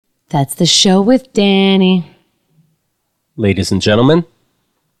That's the show with Danny. Ladies and gentlemen,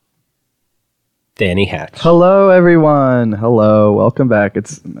 Danny Hatch. Hello, everyone. Hello. Welcome back.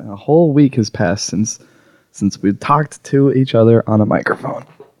 It's a whole week has passed since we talked to each other on a microphone,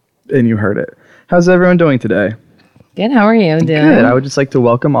 and you heard it. How's everyone doing today? Good. How are you doing? Good. I would just like to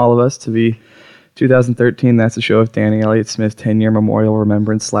welcome all of us to the 2013 That's the Show with Danny Elliott Smith 10-year Memorial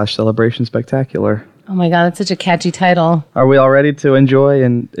Remembrance / Celebration Spectacular. Oh my God, that's such a catchy title. Are we all ready to enjoy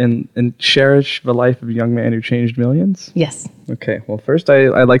and cherish the life of a young man who changed millions? Yes. Okay. Well, first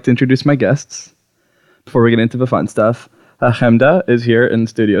I'd like to introduce my guests before we get into the fun stuff. Chemda is here in the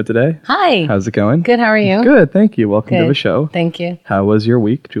studio today. Hi. How's it going? Good. How are you? Good. Thank you. Welcome Good. to the show. Thank you. How was your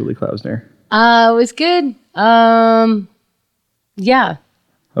week, Julie Klausner? It was good. Yeah.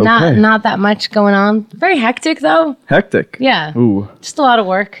 Okay. Not that much going on. Very hectic though. Hectic. Yeah. Ooh. Just a lot of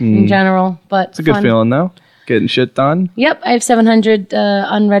work in general, but It's a good feeling, though. Getting shit done. Yep. I have 700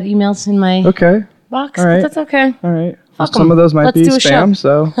 unread emails in my Okay. box, All right. but that's okay. All right. Fuck Some 'em. of those might Let's be do a spam,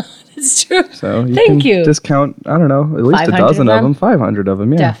 so It's true. you Thank can you. discount, I don't know, at least a 500 dozen of of them, 500 of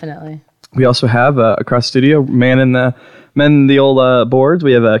them, yeah. Definitely. We also have across studio, man the old boards.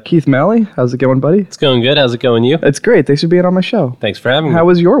 We have Keith Malley. How's it going, buddy? It's going good. How's it going, you? It's great. Thanks for being on my show. Thanks for having me. How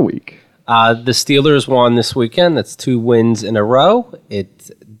was your week? The Steelers won this weekend. That's 2 wins in a row.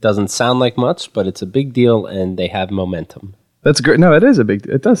 It doesn't sound like much, but it's a big deal, and they have momentum. That's great. No, it is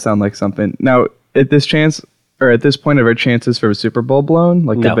it does sound like something. Now, at this point, are our chances for a Super Bowl blown?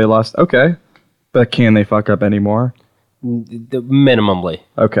 Like, No. if they lost? Okay. But can they fuck up anymore? Minimally.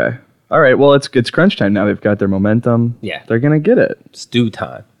 Okay. All right. Well, it's crunch time now. They've got their momentum. Yeah. They're going to get it. It's due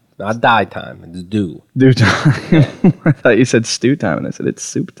time. Not die time. It's due. Stew time. I thought you said stew time, and I said it's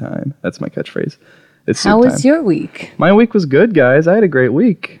soup time. That's my catchphrase. It's soup How time. was your week? My week was good, guys. I had a great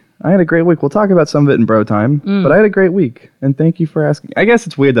week. We'll talk about some of it in bro time, but I had a great week, and thank you for asking. I guess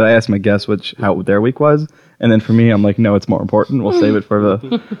it's weird that I asked my guests how their week was, and then for me, I'm like, no, it's more important. We'll save it for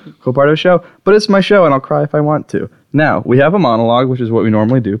the cool part of the show. But it's my show, and I'll cry if I want to. Now, we have a monologue, which is what we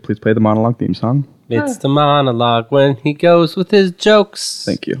normally do. Please play the monologue theme song. It's the monologue when he goes with his jokes.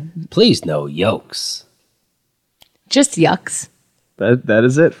 Thank you. Please no yokes. Just yucks. That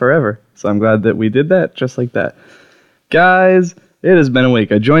is it forever. So I'm glad that we did that just like that. Guys, it has been a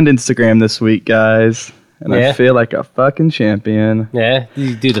week. I joined Instagram this week, guys, and I feel like a fucking champion. Yeah? Did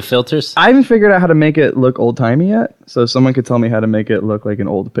you do the filters? I haven't figured out how to make it look old-timey yet, so if someone could tell me how to make it look like an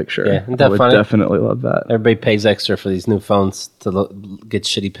old picture, Yeah, isn't that I would funny? definitely love that. Everybody pays extra for these new phones to get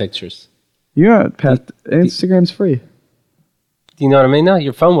shitty pictures. You know, Instagram's free. Do you know what I mean? No,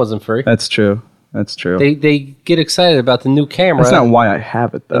 your phone wasn't free. That's true. They get excited about the new camera. That's not why I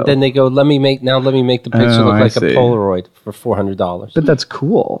have it, though. And then they go, let me make the picture look I like see. a Polaroid for $400. But that's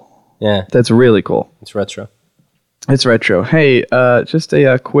cool. Yeah, That's really cool. it's retro. It's retro. Hey, just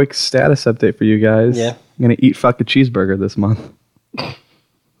a quick status update for you guys. Yeah. I'm going to eat fuck a cheeseburger this month.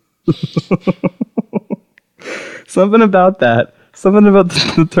 Something about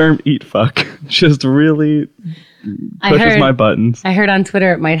the term eat fuck just really pushes my buttons. I heard on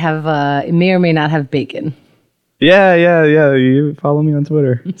Twitter it may or may not have bacon. Yeah. You follow me on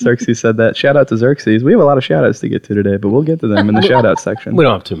Twitter. Xerxes said that. Shout out to Xerxes. We have a lot of shout outs to get to today, but we'll get to them in the shout out section. We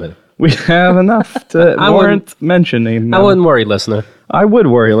don't have too many. We have enough to warrant mentioning. I wouldn't worry, listener. I would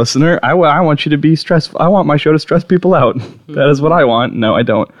worry, listener. I want you to be stressful. I want my show to stress people out. That is what I want. No, I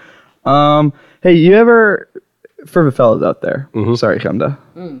don't. Hey, you ever, for the fellas out there, sorry, Chemda.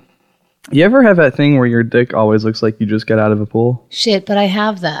 You ever have that thing where your dick always looks like you just got out of a pool? Shit, but I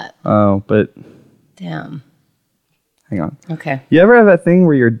have that. Oh, but Damn. hang on. Okay. You ever have that thing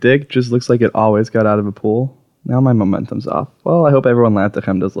where your dick just looks like it always got out of a pool? Now my momentum's off. Well, I hope everyone laughed at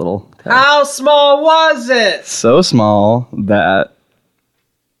Chemda's little tag. How small was it? So small that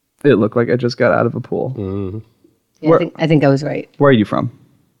it looked like I just got out of a pool. Yeah, I think I was right. Where are you from?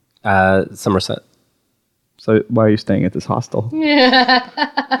 Somerset. So why are you staying at this hostel?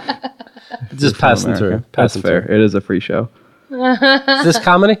 Just passing through. That's Passing fair. It is a free show. Is this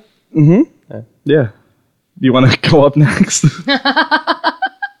comedy? Yeah. You want to go up next?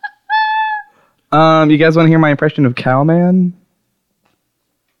 You guys want to hear my impression of Cowman?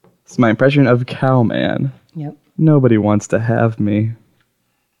 It's my impression of Cowman. Yep. Nobody wants to have me.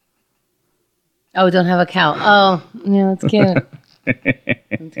 Oh, don't have a cow. Oh, yeah, that's cute.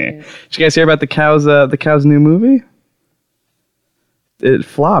 Did you guys hear about the cow's new movie? It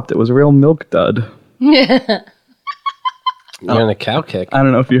flopped. It was a real milk dud. You're in a cow kick. I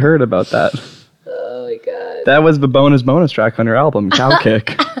don't know if you heard about that. Oh my god. That was the bonus track on your album, Cow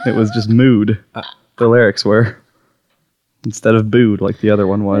Kick. It was just mood. The lyrics were. instead of booed like the other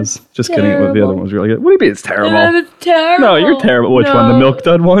one was. It's Just kidding. The other terrible. one was really good. What do you mean it's terrible? It's terrible. No, you're terrible. Which one? The milk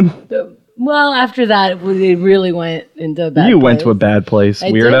dud one? Well, after that, it really went into a bad You place. went to a bad place,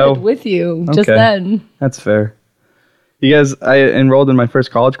 I weirdo. did, with you, just Okay. then. That's fair. You guys, I enrolled in my first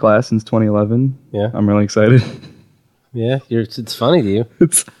college class since 2011. Yeah. I'm really excited. Yeah, it's funny to you.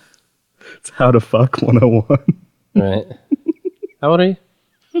 It's how to fuck 101. Right. How old are you?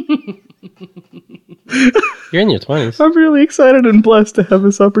 You're in your 20s. I'm really excited and blessed to have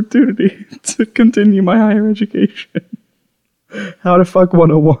this opportunity to continue my higher education. How to fuck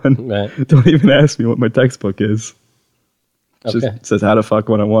 101. Right. Don't even ask me what my textbook is. It Okay. just says how to fuck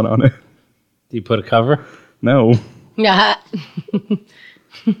 101 on it. Do you put a cover? No. Yeah. I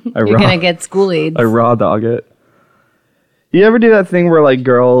You're going to get school aids. I raw dog it. You ever do that thing where like a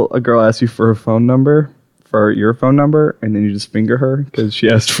girl asks you for her phone number, for your phone number, and then you just finger her because she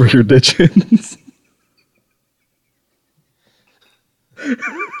asked for your digits?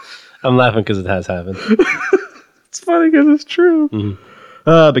 I'm laughing because it has happened. It's funny because it's true. Mhm.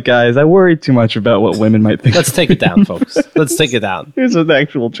 But guys, I worry too much about what women might think. Let's take it down, folks. Let's take it down. Here's an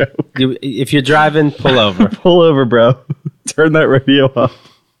actual joke. If you're driving, pull over. Pull over, bro. Turn that radio off.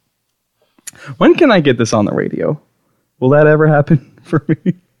 When can I get this on the radio? Will that ever happen for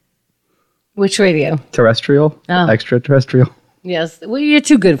me? Which radio? Terrestrial? Oh. Extraterrestrial? Yes. Well, you're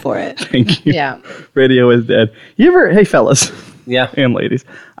too good for it. Thank you. Yeah. Radio is dead. Hey fellas Yeah. and ladies,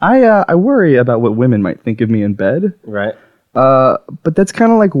 I worry about what women might think of me in bed. Right. But that's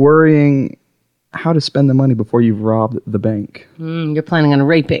kind of like worrying how to spend the money before you've robbed the bank. You're planning on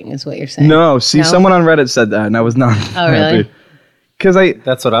raping, is what you're saying. No, see, No? someone on Reddit said that, and I was not Oh, really? Because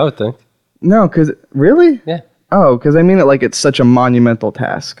That's what I would think. really? Yeah. Oh, because I mean it like it's such a monumental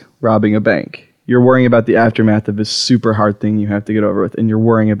task, robbing a bank. You're worrying about the aftermath of this super hard thing you have to get over with, and you're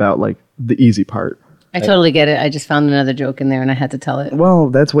worrying about like the easy part. I totally get it. I just found another joke in there and I had to tell it. Well,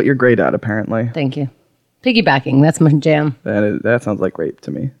 that's what you're great at, apparently. Thank you. Piggybacking, that's my jam. That sounds like rape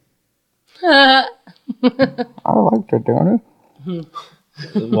to me. I like to do it.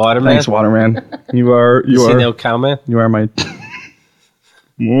 Waterman. Thanks, Waterman. You are See no cowman? you are my.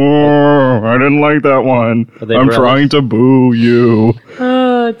 Whoa, I didn't like that one. Are they I'm brothers? trying to boo you.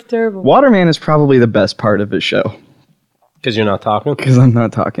 Oh, it's terrible. Waterman is probably the best part of his show Because you're not talking? because I'm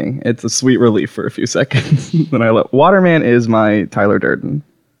not talking. It's a sweet relief for a few seconds. Then I let Waterman is my Tyler Durden.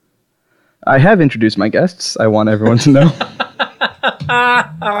 I have introduced my guests. I want everyone to know.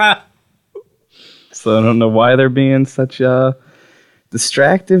 So I don't know why they're being such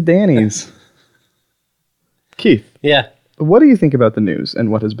distractive Dannies. Keith, Yeah. what do you think about the news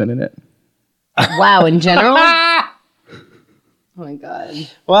and what has been in it? Wow, in general? Oh my God.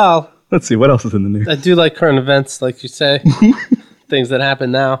 Well, Let's see, what else is in the news? I do like current events, like you say. Things that happen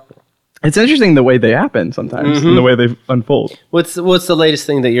now. It's interesting the way they happen sometimes and the way they unfold. What's the latest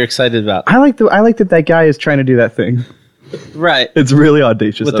thing that you're excited about? I like that guy is trying to do that thing. Right. It's really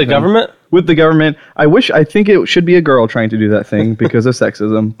audacious. With of the him. government? With the government. I think it should be a girl trying to do that thing because of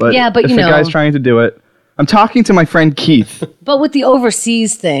sexism. But, Yeah, but if you a know. guy's trying to do it, I'm talking to my friend Keith. But with the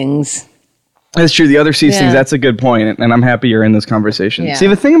overseas things, That's true. The overseas Yeah. things, that's a good point, and I'm happy you're in this conversation. Yeah. See,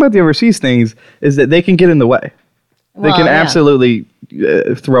 the thing about the overseas things is that they can get in the way. They Well, can yeah. absolutely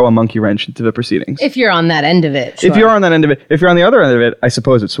throw a monkey wrench into the proceedings. if you're on that end of it. If sure. you're on that end of it, if you're on the other end of it, I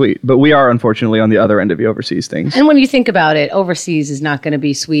suppose it's sweet. But we are unfortunately on the other end of the overseas things. And when you think about it, overseas is not going to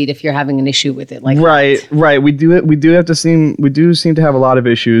be sweet if you're having an issue with it. Like Right. We do seem to have a lot of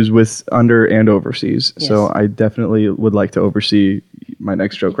issues with under and overseas. Yes. So I definitely would like to oversee my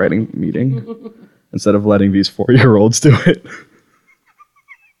next joke writing meeting instead of letting these 4-year-olds do it.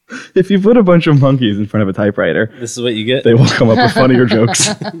 If you put a bunch of monkeys in front of a typewriter, This is what you get? they will come up with funnier jokes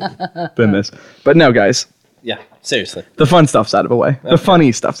than this. But no, guys, Yeah, seriously. the fun stuff's out of the way. The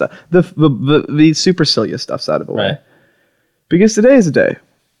funny stuff's out. The supercilious stuff's out of the way. Right. Because today is a day.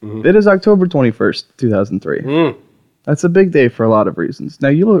 It is October 21st, 2003. That's a big day for a lot of reasons. Now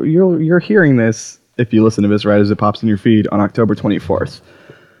you're hearing this if you listen to this right as it pops in your feed on October 24th.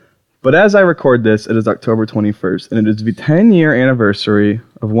 But as I record this, it is October 21st, and it is the 10-year anniversary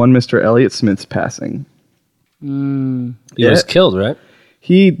of one Mr. Elliott Smith's passing. He was killed, right?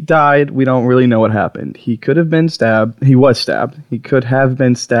 He died. We don't really know what happened. He could have been stabbed. He was stabbed. He could have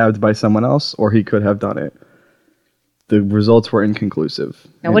been stabbed by someone else, or he could have done it. The results were inconclusive.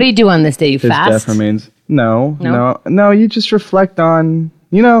 Now, what do you do on this day? You His fast? death remains. No. No? You just reflect on.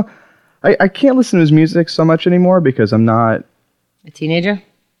 I can't listen to his music so much anymore because I'm not. A teenager?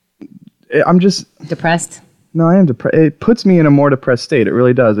 I'm just. Depressed? No, I am depressed. It puts me in a more depressed state. It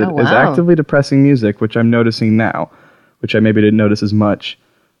really does. It Oh, is wow. actively depressing music, which I'm noticing now, which I maybe didn't notice as much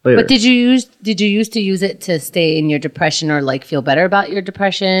later. But did you used to use it to stay in your depression or like feel better about your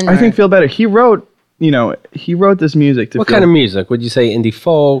depression? I think feel better. He wrote this music to What feel, kind of music? Would you say indie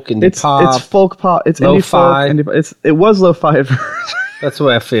folk, indie pop? It's folk pop. It's Lo-fi? indie folk. It was lo-fi at first. That's the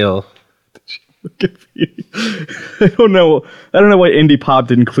way I feel. Look at me. I don't know why indie pop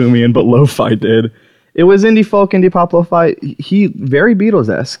didn't clue me in, but lo-fi did. It was indie folk, indie pop, lo-fi. He very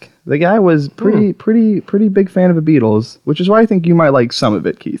Beatles-esque. The guy was pretty big fan of the Beatles, which is why I think you might like some of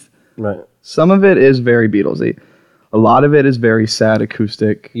it, Keith. Right. Some of it is very Beatlesy. A lot of it is very sad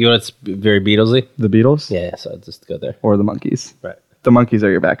acoustic. You know it's very Beatlesy? The Beatles? Yeah, so I'll just go there. Or the Monkees. Right. The Monkees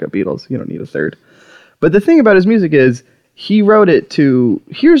are your backup Beatles. You don't need a third. But the thing about his music is he wrote it to...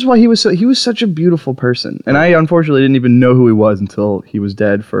 Here's why he was such a beautiful person. And I unfortunately didn't even know who he was until he was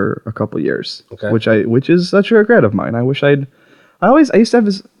dead for a couple years. Okay. Which is such a regret of mine. I used to have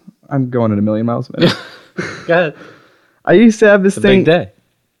this... I'm going at a million miles a minute. Go ahead. I used to have this It's a thing... big day.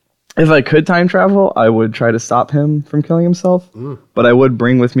 If I could time travel, I would try to stop him from killing himself. But I would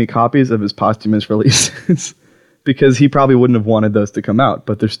bring with me copies of his posthumous releases because he probably wouldn't have wanted those to come out,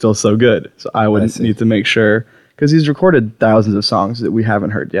 but they're still so good. So I would need to make sure, because he's recorded thousands of songs that we haven't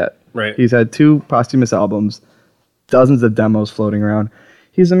heard yet. Right. He's had 2 posthumous albums, dozens of demos floating around.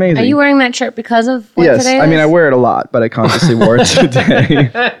 He's amazing. Are you wearing that shirt because of what Yes, today is? I mean I wear it a lot, but I consciously wore it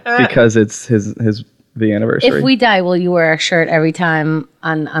today because it's the anniversary. If we die, will you wear a shirt every time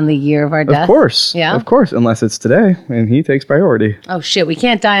on the year of our death? Of course. Yeah? Of course, unless it's today, and he takes priority. Oh, shit. We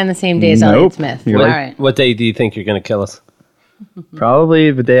can't die on the same day as Nope. Elliott Smith. You're All right. right. What day do you think you're going to kill us?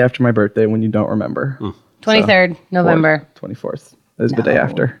 Probably the day after my birthday when you don't remember. 23rd November. 24th is the day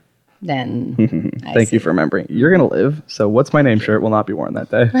after. Then. Thank you for remembering. You're going to live, so What's My Name shirt will not be worn that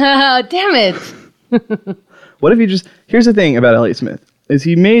day. Oh, damn it. What if you just... Here's the thing about Elliott Smith. Is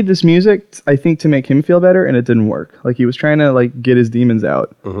he made this music, I think, to make him feel better, and it didn't work. Like, he was trying to, like, get his demons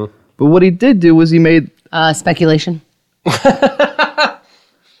out. But what he did do was he made... Speculation.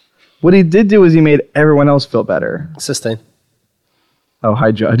 What he did do is he made everyone else feel better. Sustain. Oh,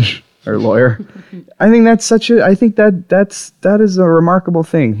 hi, judge or lawyer. I think that's that is a remarkable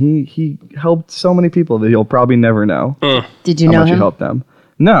thing. He helped so many people that you'll probably never know. Did you how know much he him? helped them.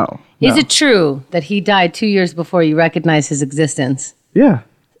 No. Is it true that he died 2 years before you recognized his existence? Yeah.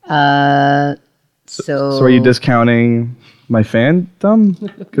 So So are you discounting my fandom?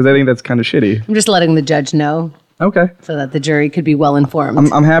 Because I think that's kind of shitty. I'm just letting the judge know Okay. so that the jury could be well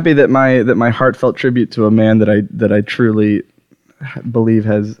informed. I'm happy that my heartfelt tribute to a man that I truly believe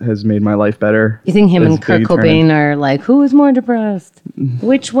has made my life better. You think him is and Kurt being Cobain are like, who is more depressed?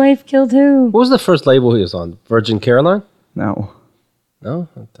 Which wife killed who? What was the first label he was on? Virgin Caroline? No. No?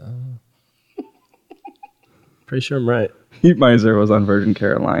 Pretty sure I'm right. Heat Miser was on Virgin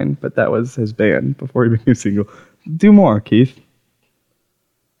Caroline, but that was his band before he became single. Do more, Keith.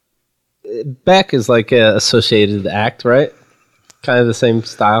 Beck is like an associated act, right? Kind of the same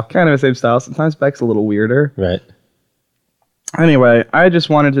style. Kind of the same style. Sometimes Beck's a little weirder. Right. Anyway, I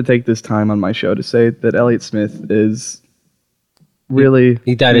just wanted to take this time on my show to say that Elliott Smith is really...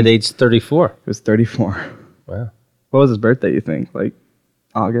 He died at age 34. He was 34. Wow. What was his birthday, you think? Like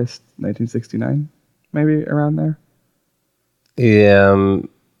August 1969? Maybe around there? Yeah.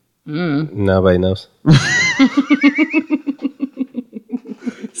 Nobody knows.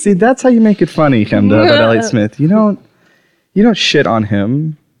 See, that's how you make it funny, Chemda, about Elliott Smith. You don't shit on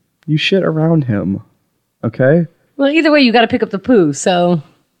him. You shit around him. Okay? Well, either way, you got to pick up the poo, so...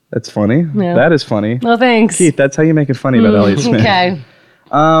 That's funny. Yeah. That is funny. Well, thanks. Keith, that's how you make it funny about Elliott Smith. Okay.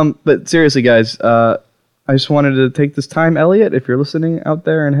 But seriously, guys, I just wanted to take this time, Elliott, if you're listening out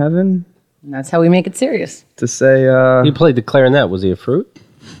there in heaven, And that's how we make it serious. to say He played the clarinet. Was he a fruit?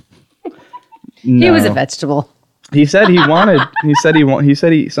 no. He was a vegetable. He said he wanted.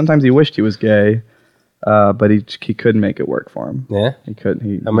 Sometimes he wished he was gay, but he couldn't make it work for him. Yeah. He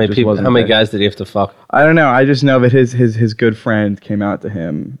couldn't. How many guys did he have to fuck? I don't know. I just know that his good friend came out to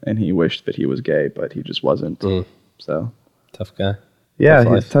him and he wished that he was gay, but he just wasn't. So Tough guy. yeah,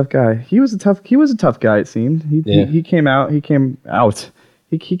 Tough he's a tough guy. He was a tough guy. It seemed he came out. He came out.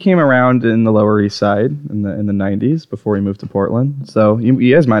 He came around in the Lower East Side in the 90s before he moved to Portland. So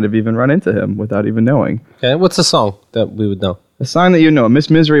you guys might have even run into him without even knowing. Okay. What's the song that we would know? A sign that you know. Miss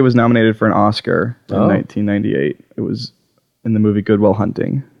Misery was nominated for an Oscar in 1998. It was in the movie Good Will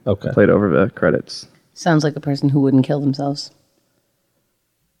Hunting. Okay. Played over the credits. Sounds like a person who wouldn't kill themselves.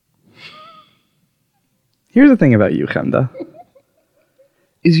 Here's the thing about you, Chemda.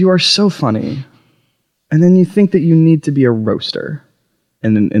 Is you are so funny, and then you think that you need to be a roaster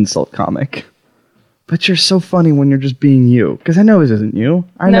and an insult comic. But you're so funny when you're just being you. Because I know this isn't you.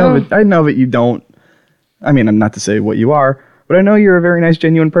 I know that you don't. I mean, I'm not to say what you are, But I know you're a very nice,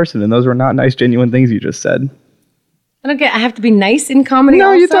 genuine person, and those were not nice, genuine things you just said. I don't get. I have to be nice in comedy. No,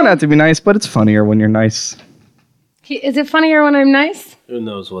 also? you don't have to be nice, but it's funnier when you're nice. Is it funnier when I'm nice? Who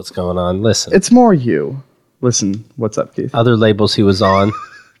knows what's going on? Listen. It's more you. Listen, what's up, Keith? Other labels he was on.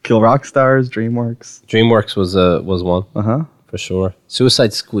 Kill Rock Stars, DreamWorks. DreamWorks was one. Uh-huh. For sure.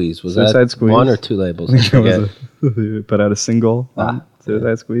 Suicide Squeeze. Was Suicide that Squeeze. one or two labels? I forget. Put out a single on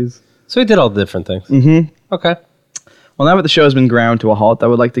Suicide Squeeze. So he did all the different things. Mm-hmm. Okay. Well, now that the show has been ground to a halt, I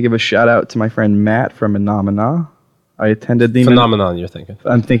would like to give a shout out to my friend Matt from Phenomena. I attended the... Phenomenon, you're thinking.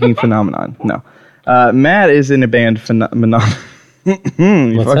 I'm thinking Phenomenon. No. Matt is in a band Phenomena.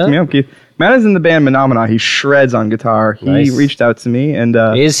 You fucked me up, Keith. Matt is in the band Phenomena. He shreds on guitar. He reached out to me and...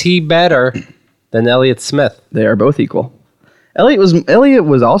 is he better than Elliott Smith? They are both equal. Elliott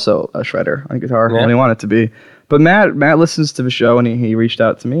was also a shredder on guitar when he wanted to be. But Matt listens to the show, and he reached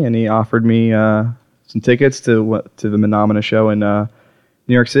out to me, and he offered me some tickets to the Phenomena show in New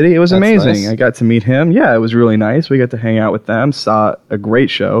York City. It was amazing. Nice. I got to meet him. Yeah, it was really nice. We got to hang out with them. Saw a great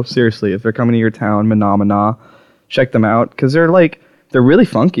show. Seriously, if they're coming to your town, Phenomena, check them out because they're really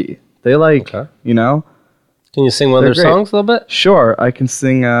funky. They you know. Can you sing one of their songs a little bit? Sure, I can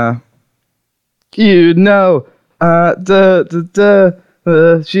sing. You know,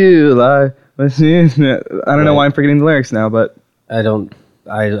 July. I don't know why I'm forgetting the lyrics now, but I don't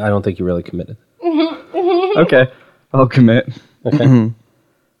think you really committed. Okay, I'll commit. Okay.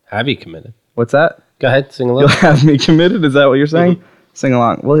 Have you committed? What's that? Go ahead, sing a little. You'll have me committed? Is that what you're saying? Mm-hmm. Sing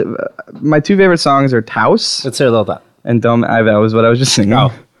along. Well, my two favorite songs are Taos. Let's hear a little that. And that was what I was just singing.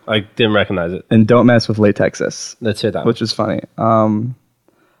 Oh, I didn't recognize it. And Don't Mess with Latexus. Let's hear that. Which is funny.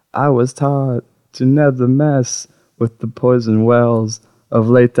 I was taught to never mess with the poison wells of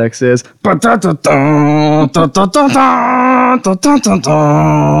latex is. That's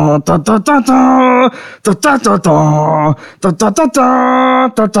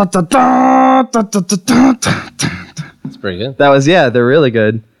pretty good. They're really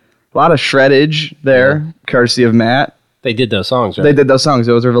good. A lot of shreddage there, courtesy of Matt. They did those songs, right? They did those songs.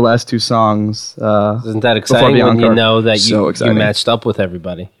 Those are the last two songs. Isn't that exciting when you know that you matched up with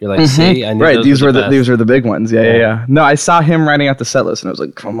everybody? You're like, see, I knew right. These were the big ones. Yeah. No, I saw him writing out the set list, and I was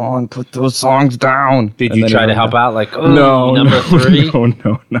like, come on, put those songs down. Did you try to help out? Like, no, number 3?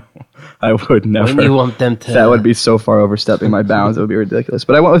 No. I would never. When do you want them to? That would be so far overstepping my bounds. It would be ridiculous.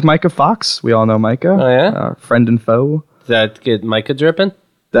 But I went with Micah Fox. We all know Micah. Oh, yeah? Friend and foe. Did that get Micah dripping?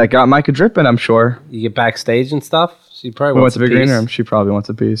 That got Micah dripping, I'm sure. You get backstage and stuff? She probably went wants to the green room. She probably wants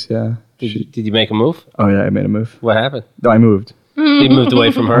a piece, yeah. Did you make a move? Oh, yeah, I made a move. What happened? No, I moved. You moved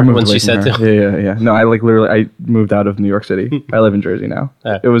away from her when she said to? Yeah. No, I moved out of New York City. I live in Jersey now.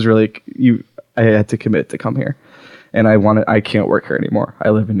 It was really, I had to commit to come here. And I can't work here anymore.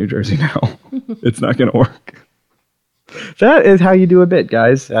 I live in New Jersey now. It's not going to work. That is how you do a bit,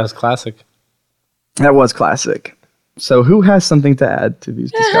 guys. That was classic. That was classic. So who has something to add to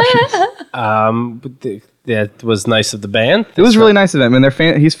these discussions? That was nice of the band. It was really nice of him. And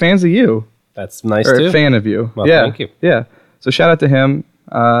he's fans of you. That's nice or too. A fan of you. Well, thank you. Yeah. So shout out to him.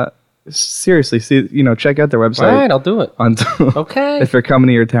 Seriously, check out their website. All right, I'll do it. Okay. If they're coming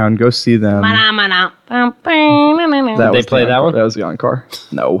to your town, go see them. Did they play that one? That was the encore.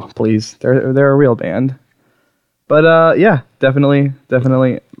 No, please. They're a real band. But definitely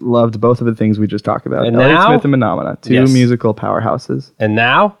loved both of the things we just talked about. And Elliott now, Smith and Phenomena, two musical powerhouses. And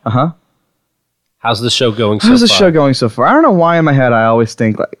now, how's the show going so far? How's the show going so far? I don't know why in my head I always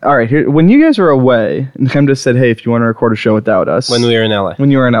think like, all right, here when you guys were away, and Chemda said, hey, if you want to record a show without us, when we were in LA,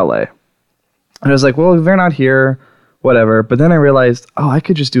 and I was like, well, they're not here, whatever. But then I realized, I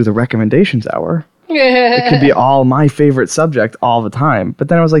could just do the recommendations hour. It could be all my favorite subject all the time. But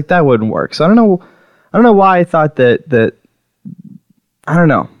then I was like, that wouldn't work. So I don't know why I thought that. I don't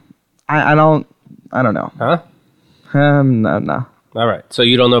know. I don't know. Huh? No. All right. So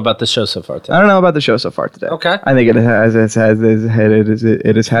you don't know about the show so far today? I don't know about the show so far today. Okay. I think it has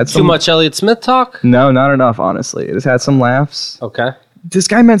had some... Too much Elliott Smith talk? No, not enough, honestly. It has had some laughs. Okay. This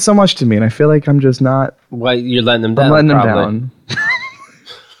guy meant so much to me, and I feel like I'm just not... Why, you're letting him down? I'm letting him down.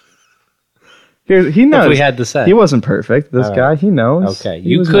 He knows. If we had to say. He wasn't perfect, this guy. He knows. Okay.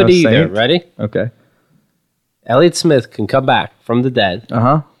 You could either. Saint. Ready? Okay. Elliott Smith can come back from the dead.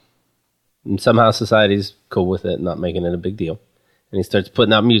 Uh-huh. And somehow society's cool with it, not making it a big deal. And he starts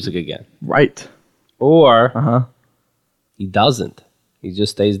putting out music again. Right. Or he doesn't. He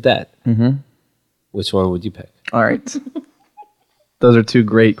just stays dead. Mm-hmm. Which one would you pick? All right. Those are two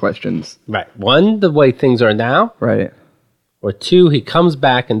great questions. Right. One, the way things are now. Right. Or two, he comes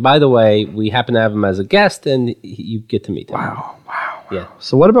back, and by the way, we happen to have him as a guest, and you get to meet him. Wow. Yeah.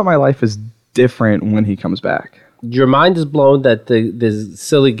 So what about my life is different when he comes back? Your mind is blown that this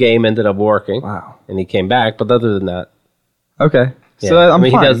silly game ended up working. Wow. And he came back, but other than that. Okay. Yeah. So I'm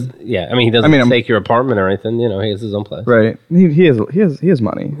he fine. he doesn't take your apartment or anything. You know, he has his own place. Right. He has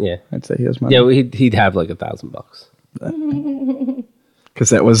money. Yeah. I'd say he has money. Yeah, he'd have like $1,000. Because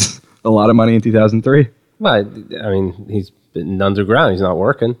that was a lot of money in 2003. Well, I mean, he's been underground. He's not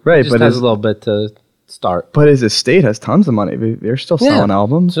working. Right, He just but has a little bit to start. But his estate has tons of money. They're still selling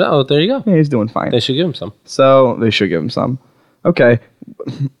albums. So there you go. Yeah, he's doing fine. They should give him some. So they should give him some. Okay.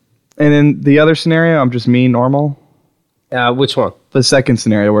 And in the other scenario, I'm just me, normal. Which one? The second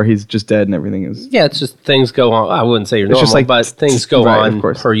scenario where he's just dead and everything is... Yeah, it's just things go on. I wouldn't say you're It's normal, just like but things go on of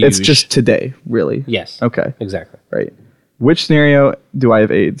course. per usual. It's just today, really. Yes. Okay. Exactly. Right. Which scenario do I have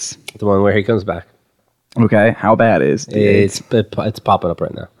AIDS? The one where he comes back. Okay. How bad is the AIDS? It's popping up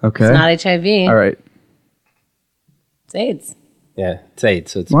right now. Okay. It's not HIV. All right. It's AIDS. Yeah, it's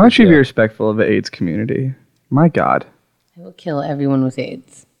AIDS. So it's Why don't you be respectful of the AIDS community? My God. I will kill everyone with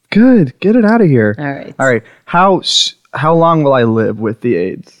AIDS. Good. Get it out of here. All right. All right. How long will I live with the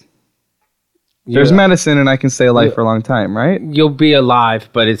AIDS? There's medicine and I can stay alive for a long time, right? You'll be alive,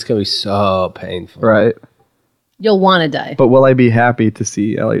 but it's going to be so painful. Right. You'll want to die. But will I be happy to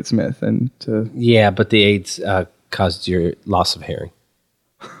see Elliott Smith and to... Yeah, but the AIDS caused your loss of hearing.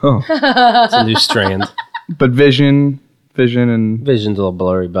 Oh. It's a new strand. But vision and Vision's a little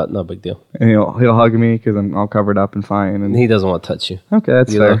blurry, but no big deal. he'll hug me because I'm all covered up and fine. And He doesn't want to touch you. okay,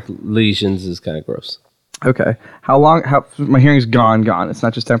 that's Your fair. lesions is kind of gross. Okay. How my hearing's gone. It's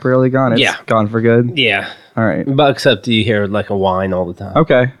not just temporarily gone. It's gone for good. Yeah. All right. But except you hear like a whine all the time.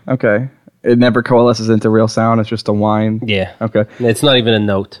 Okay. It never coalesces into real sound. It's just a whine. Yeah. Okay. It's not even a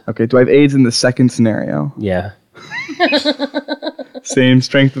note. Okay. Do I have AIDS in the second scenario? Yeah. Same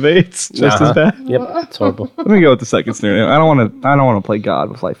strength of AIDS, just as bad. Yep. It's horrible. Let me go with the second scenario. I don't want to play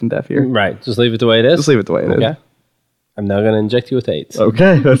God with life and death here. Right. Just leave it the way it is. Just leave it the way it is. Okay. I'm now going to inject you with AIDS.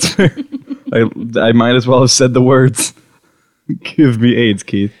 Okay, that's fair. I might as well have said the words. Give me AIDS,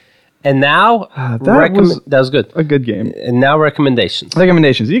 Keith. And now, that was good. A good game. And now recommendations.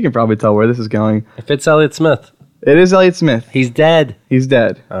 Recommendations. You can probably tell where this is going. If it's Elliott Smith, It is Elliott Smith. he's dead. He's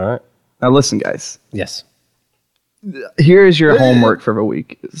dead. All right. Now listen, guys. Yes. Here is your homework for the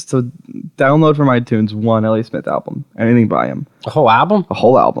week. So download from iTunes one Elliott Smith album. Anything by him. A whole album? A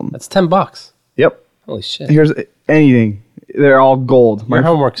whole album. That's $10. Yep. Holy shit. Here's anything. They're all gold. Your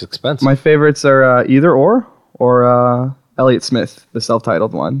homework's expensive. My favorites are either or Elliott Smith, the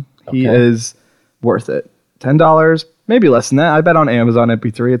self-titled one. He Okay. is worth it. $10, maybe less than that. I bet on Amazon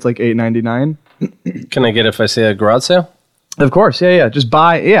MP3 it's like $8.99. Can I get it if I say a garage sale? Of course, yeah. Just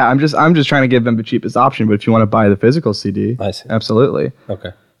buy. Yeah, I'm just trying to give them the cheapest option. But if you want to buy the physical CD, I see. absolutely.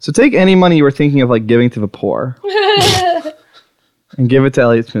 Okay. So take any money you were thinking of like giving to the poor, and give it to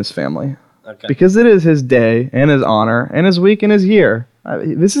Elliott Smith's family, Okay. because it is his day and his honor and his week and his year.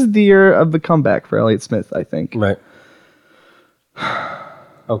 This is the year of the comeback for Elliott Smith, I think. Right.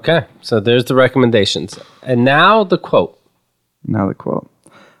 Okay. So there's the recommendations. And now the quote. Now the quote.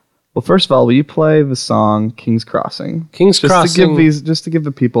 Well, first of all, will you play the song "King's Crossing"? King's Crossing. Just to give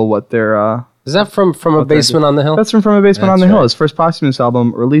the people what they're. Is that from A Basement on the Hill? That's from a Basement on the That's Hill. right. His first posthumous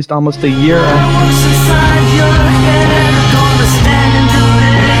album, released almost a year after.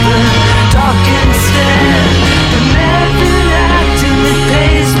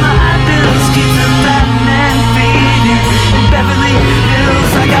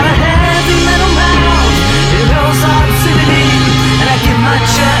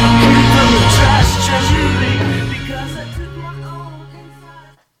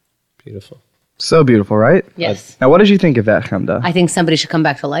 Beautiful. So beautiful, right? Yes. Now, what did you think of that, Chemda? I think somebody should come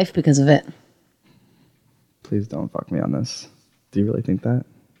back to life because of it. Please don't fuck me on this. Do you really think that?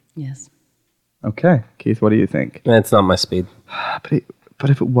 Yes. Okay, Keith, what do you think? It's not my speed. But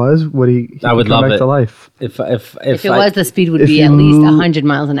if it was, would he I would come love back it. to life? If If it was, the speed would if be at you- least 100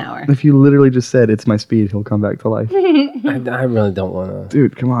 miles an hour. If you literally just said it's my speed, he'll come back to life. I really don't want to.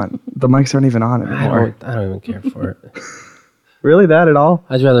 Dude, come on. The mics aren't even on anymore. I don't even care for it. Really, that at all?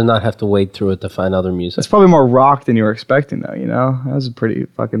 I'd rather not have to wade through it to find other music. It's probably more rock than you were expecting, though, you know? That was a pretty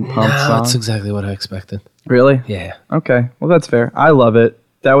fucking pumped song. That's exactly what I expected. Really? Yeah. Okay. Well, that's fair. I love it.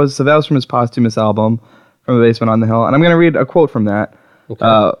 That was from his posthumous album, From a Basement on the Hill. And I'm going to read a quote from that,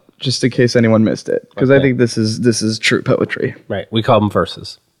 just in case anyone missed it. Because I Okay. think this is true poetry. Right. We call them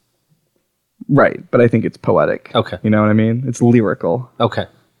verses. Right. But I think it's poetic. Okay. You know what I mean? It's lyrical Okay.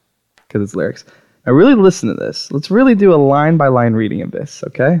 because it's lyrics. Now, really listen to this. Let's really do a line-by-line reading of this,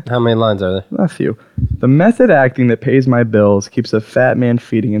 okay? How many lines are there? A few. The method acting that pays my bills keeps a fat man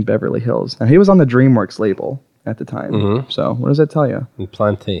feeding in Beverly Hills. Now, he was on the DreamWorks label. at the time. So what does that tell you?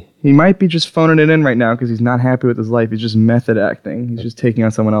 Plenty. He might be just phoning it in right now because he's not happy with his life. He's just method acting. He's just taking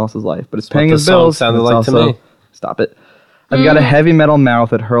on someone else's life. But it's paying his bills. Sounded like to me. Stop it. I've got a heavy metal mouth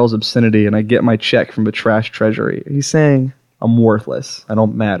that hurls obscenity, and I get my check from a trash treasury. He's saying, I'm worthless. I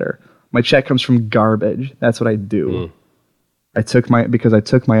don't matter. My check comes from garbage. That's what I do. Because I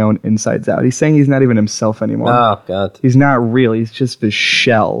took my own insides out. He's saying he's not even himself anymore. Oh, God. He's not real. He's just this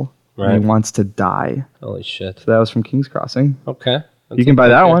shell. Right. And he wants to die. Holy shit. So that was from King's Crossing. Okay. You can buy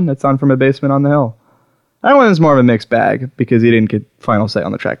that one. That's on From a Basement on the Hill. That one is more of a mixed bag because he didn't get final say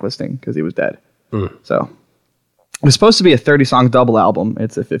on the track listing because he was dead. So it was supposed to be a 30-song double album.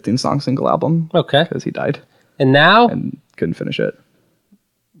 It's a 15-song single album. Okay. Because he died. And now? And couldn't finish it.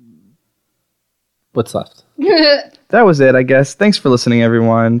 What's left? That was it, I guess. Thanks for listening,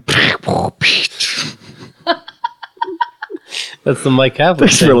 everyone. That's the Mike Havlicek.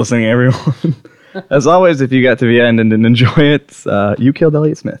 Thanks for listening, everyone. As always, if you got to the end and didn't enjoy it, you killed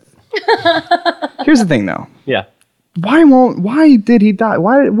Elliott Smith. Here's the thing, though. Yeah. Why did he die?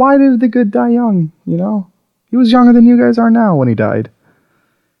 Why did the good die young? You know? He was younger than you guys are now when he died.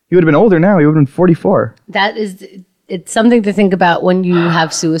 He would have been older now. He would have been 44. It's something to think about when you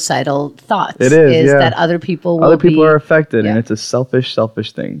have suicidal thoughts. It is, that other people are affected, and it's a selfish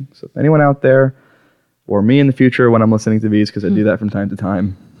thing. So if anyone out there, or me in the future when I'm listening to these, because I do that from time to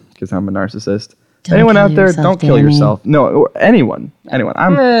time, because I'm a narcissist. Anyone out there, don't kill yourself. No, or anyone. I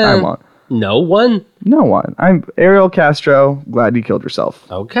won't. No one? No one. I'm Ariel Castro. Glad you killed yourself.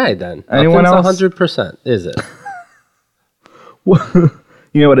 Okay, then. Anyone else? 100%, is it?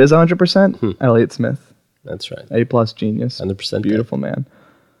 You know what is 100%? Elliott Smith. That's right. A+ genius. 100%. Beautiful man.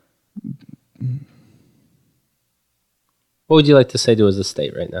 What would you like to say to his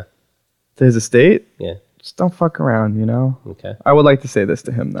estate right now? To his estate? Yeah. Just don't fuck around, you know? Okay. I would like to say this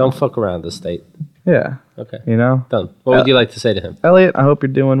to him, though. Don't fuck around, estate. Yeah. Okay. You know? Done. What would you like to say to him? Elliott, I hope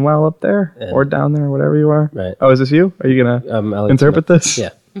you're doing well up there, or down there, whatever you are. Right. Oh, is this you? Are you going to interpret this?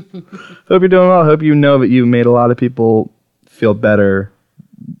 Yeah. Hope you're doing well. Hope you know that you made a lot of people feel better.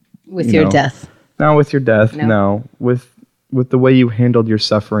 With your death. Not with your death, no. With the way you handled your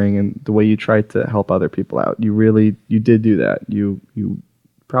suffering and the way you tried to help other people out. You did do that. You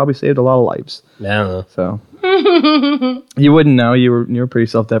probably saved a lot of lives. I don't know. So you wouldn't know. You were pretty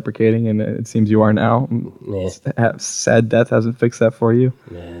self-deprecating, and it seems you are now. Yeah. Sad death hasn't fixed that for you.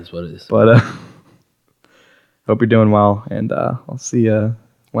 Yeah, it's what it is. But hope you're doing well, and I'll see you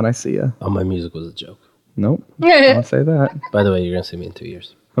when I see you. Oh, my music was a joke. Nope. I won't say that. By the way, you're gonna see me in 2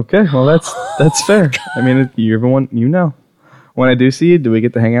 years. Okay, well that's fair. I mean, you're everyone, you know. When I do see you, do we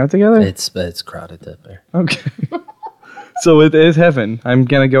get to hang out together? It's crowded up there. Okay. So it is heaven. I'm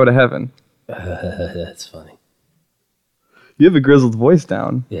gonna go to heaven. That's funny. You have a grizzled voice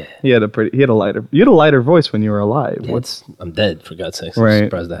down. Yeah. You had a lighter voice when you were alive. Yeah, I'm dead, for God's sake. Right. I'm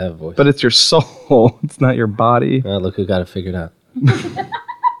surprised I have a voice. But it's your soul. It's not your body. Look who got it figured out.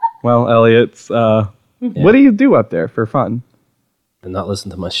 Well, Elliott, what do you do up there for fun? And not listen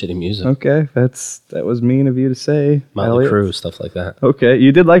to my shitty music. Okay, that was mean of you to say. Motley Crue, stuff like that. Okay,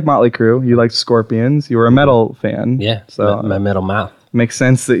 you did like Motley Crue. You liked Scorpions. You were a metal fan. Yeah, so my metal mouth. Makes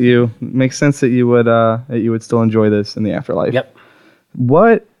sense that you would still enjoy this in the afterlife. Yep.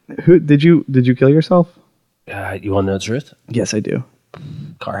 What? Who did you kill yourself? You want to know the truth? Yes, I do.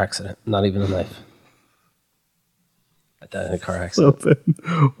 Car accident. Not even a knife. I died in a car accident. So then,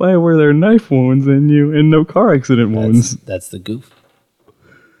 why were there knife wounds in you and no car accident wounds? That's the goof.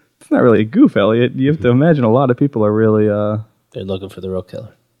 It's not really a goof, Elliott. You have to imagine a lot of people are really They're looking for the real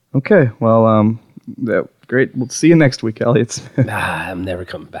killer. Okay, well, great. We'll see you next week, Elliott. I'm never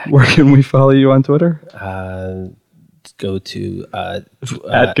coming back. Where can we follow you on Twitter? Go to at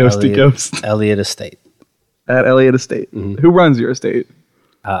Ghosty Ghost. Elliott Estate. At Elliott Estate. Mm-hmm. Who runs your estate?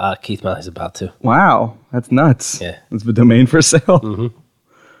 Keith Miley's about to. Wow, that's nuts. Yeah. It's the domain for sale. Mm-hmm.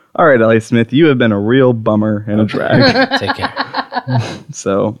 All right, Elliott Smith, you have been a real bummer and a drag. Take care.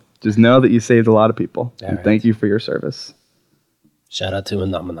 So just know that you saved a lot of people. And right. Thank you for your service. Shout out to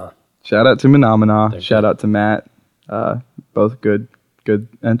Menomina. Shout out to Menomina. Shout out to Matt. Both good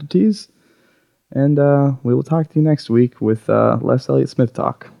entities. And we will talk to you next week with less Elliott Smith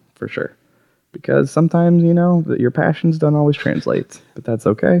talk, for sure. Because sometimes, your passions don't always translate, but that's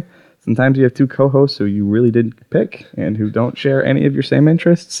okay. Sometimes you have two co-hosts who you really didn't pick and who don't share any of your same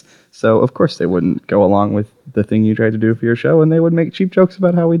interests. So, of course, they wouldn't go along with the thing you tried to do for your show, and they would make cheap jokes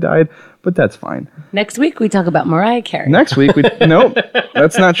about how we died, but that's fine. Next week, we talk about Mariah Carey. Next week, nope,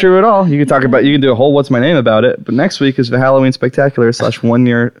 that's not true at all. You can do a whole What's My Name about it, but next week is the Halloween Spectacular / 1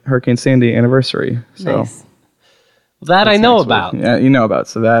 year Hurricane Sandy anniversary. So. Nice. That I know about. Yeah, you know about.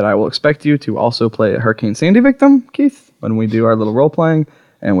 So that I will expect you to also play a Hurricane Sandy victim, Keith, when we do our little role playing.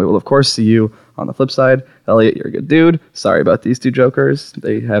 And we will, of course, see you on the flip side. Elliott, you're a good dude. Sorry about these two jokers.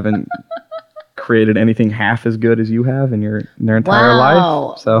 They haven't created anything half as good as you have in their entire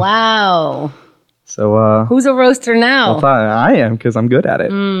life. So, wow. So who's a roaster now? Well, I am, because I'm good at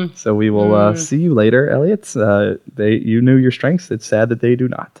it. So we will see you later, Elliott. You knew your strengths. It's sad that they do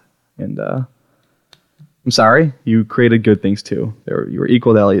not. And I'm sorry. You created good things too. You were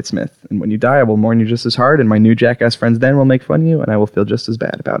equal to Elliott Smith. And when you die, I will mourn you just as hard. And my new jackass friends then will make fun of you, and I will feel just as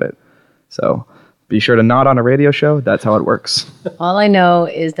bad about it. So be sure to nod on a radio show. That's how it works. All I know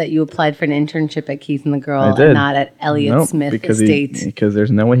is that you applied for an internship at Keith and the Girl and not at Elliott Smith Estate. Because there's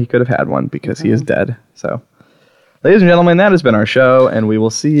no way he could have had one, because he is dead. So, ladies and gentlemen, that has been our show, and we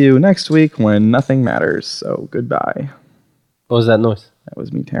will see you next week when nothing matters. So goodbye. What was that noise? That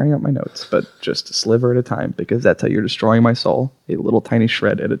was me tearing up my notes, but just a sliver at a time, because that's how you're destroying my soul. A little tiny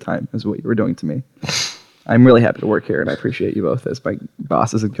shred at a time is what you were doing to me. I'm really happy to work here, and I appreciate you both as my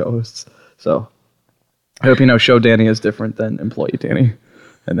bosses and co-hosts. So I hope you know show Danny is different than employee Danny,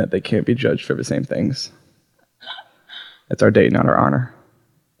 and that they can't be judged for the same things. That's our date, not our honor.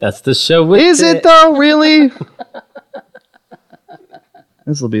 That's the show with Is it though, really?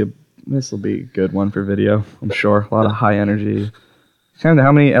 This will be a good one for video, I'm sure. A lot of high energy. Chemda,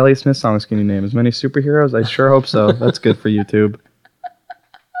 how many Elliott Smith songs can you name? As many superheroes? I sure hope so. That's good for YouTube.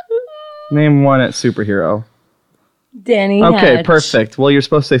 Name one at superhero. Danny Okay, Hatch. Perfect. Well, you're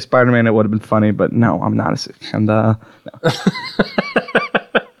supposed to say Spider-Man. It would have been funny, but no, I'm not a Chemda. No.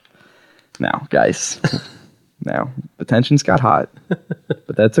 Now, guys. Now, the tensions got hot.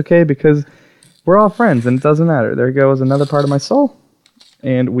 But that's okay, because we're all friends, and it doesn't matter. There goes another part of my soul.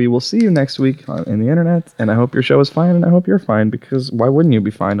 And we will see you next week in the internet. And I hope your show is fine, and I hope you're fine, because why wouldn't you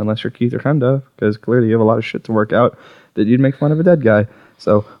be fine unless you're Keith or Chemda? Because clearly you have a lot of shit to work out that you'd make fun of a dead guy.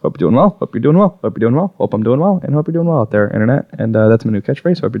 So hope you're doing well. Hope you're doing well. Hope you're doing well. Hope I'm doing well. And hope you're doing well out there, internet. And that's my new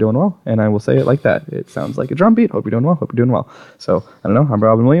catchphrase. Hope you're doing well. And I will say it like that. It sounds like a drum beat. Hope you're doing well. Hope you're doing well. So I don't know. I'm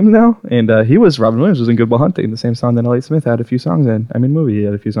Robin Williams now. And Robin Williams was in Good Will Hunting, the same song that Elliott Smith had a few songs in. Movie he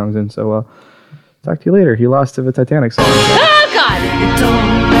had a few songs in. So talk to you later. He lost to the Titanic song. Oh, God! It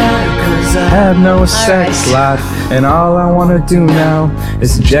don't matter 'cause I have no sex life, and all I want to do now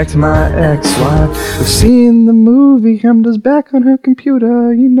is inject my ex-wife. We've seen the movie, Chemda's back on her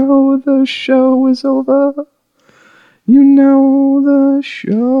computer. You know the show is over. You know the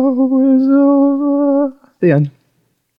show is over. The end.